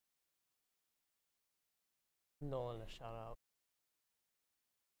Nolan a shout out.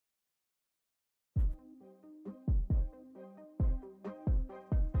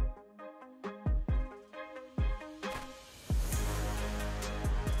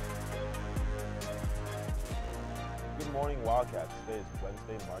 Good morning, Wildcats. Today is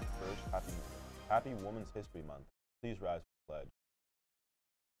Wednesday, March 1st. Happy Women's History Month. Please rise for the pledge.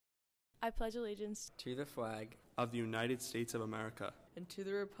 I pledge allegiance to the flag of the United States of America and to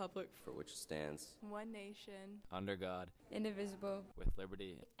the republic for which it stands, one nation, under God, indivisible, with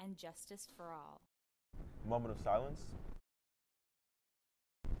liberty and justice for all. Moment of silence.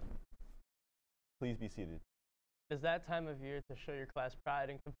 Please be seated. It's that time of year to show your class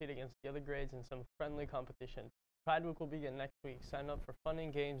pride and compete against the other grades in some friendly competition. Pride Week will begin next week. Sign up for fun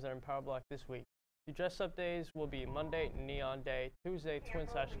and games that are in Power Block this week. The dress-up days will be Monday, Neon Day, Tuesday,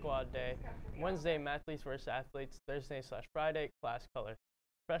 Twin/Squad Day, Wednesday, Mathletes vs. Athletes, Thursday/Friday, Class Color.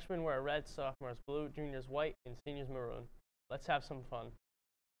 Freshmen wear red, sophomores blue, juniors white, and seniors maroon. Let's have some fun.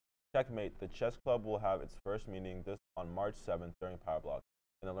 Checkmate. The chess club will have its first meeting on March 7th during Power Block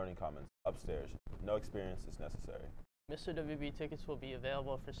in the Learning Commons, upstairs. No experience is necessary. Mr. WB tickets will be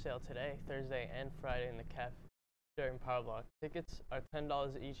available for sale today, Thursday, and Friday in the cafe during Power Block. Tickets are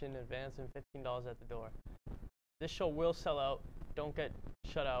 $10 each in advance and $15 at the door. This show will sell out. Don't get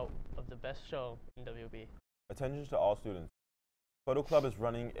shut out of the best show in WB. Attention to all students. Photo Club is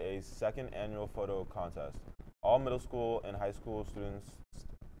running a second annual photo contest. All middle school and high school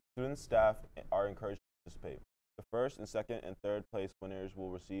staff are encouraged to participate. The first and second and third place winners will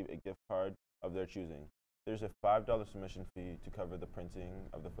receive a gift card of their choosing. There's a $5 submission fee to cover the printing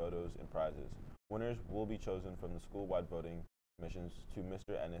of the photos and prizes. Winners will be chosen from the school-wide voting submissions to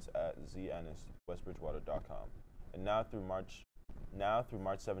Mr. Ennis at zennis@westbridgewater.com. And now through March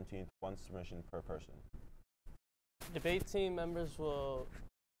 17th, one submission per person. Debate team members will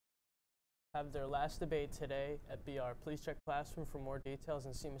have their last debate today at BR. Please check Classroom for more details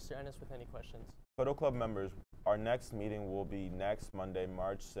and see Mr. Ennis with any questions. Photo Club members, our next meeting will be next Monday,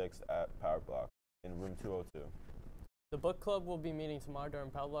 March 6th at Power Block in room 202. The book club will be meeting tomorrow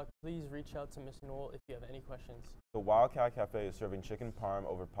during Power Block. Please reach out to Ms. Newell if you have any questions. The Wildcat Cafe is serving chicken parm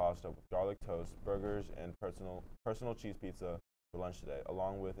over pasta with garlic toast, burgers, and personal cheese pizza for lunch today,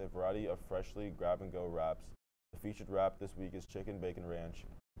 along with a variety of freshly grab-and-go wraps. The featured wrap this week is chicken bacon ranch,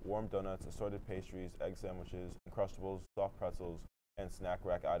 warm donuts, assorted pastries, egg sandwiches, Uncrustables, soft pretzels, and snack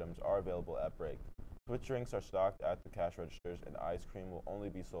rack items are available at break. Swift drinks are stocked at the cash registers, and ice cream will only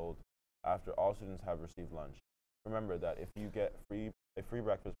be sold after all students have received lunch. Remember that if you get a free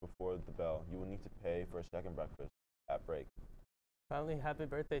breakfast before the bell, you will need to pay for a second breakfast at break. Finally, happy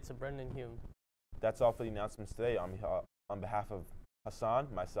birthday to Brendan Hume. That's all for the announcements today. On behalf of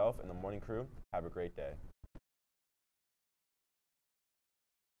Hassan, myself, and the morning crew, have a great day.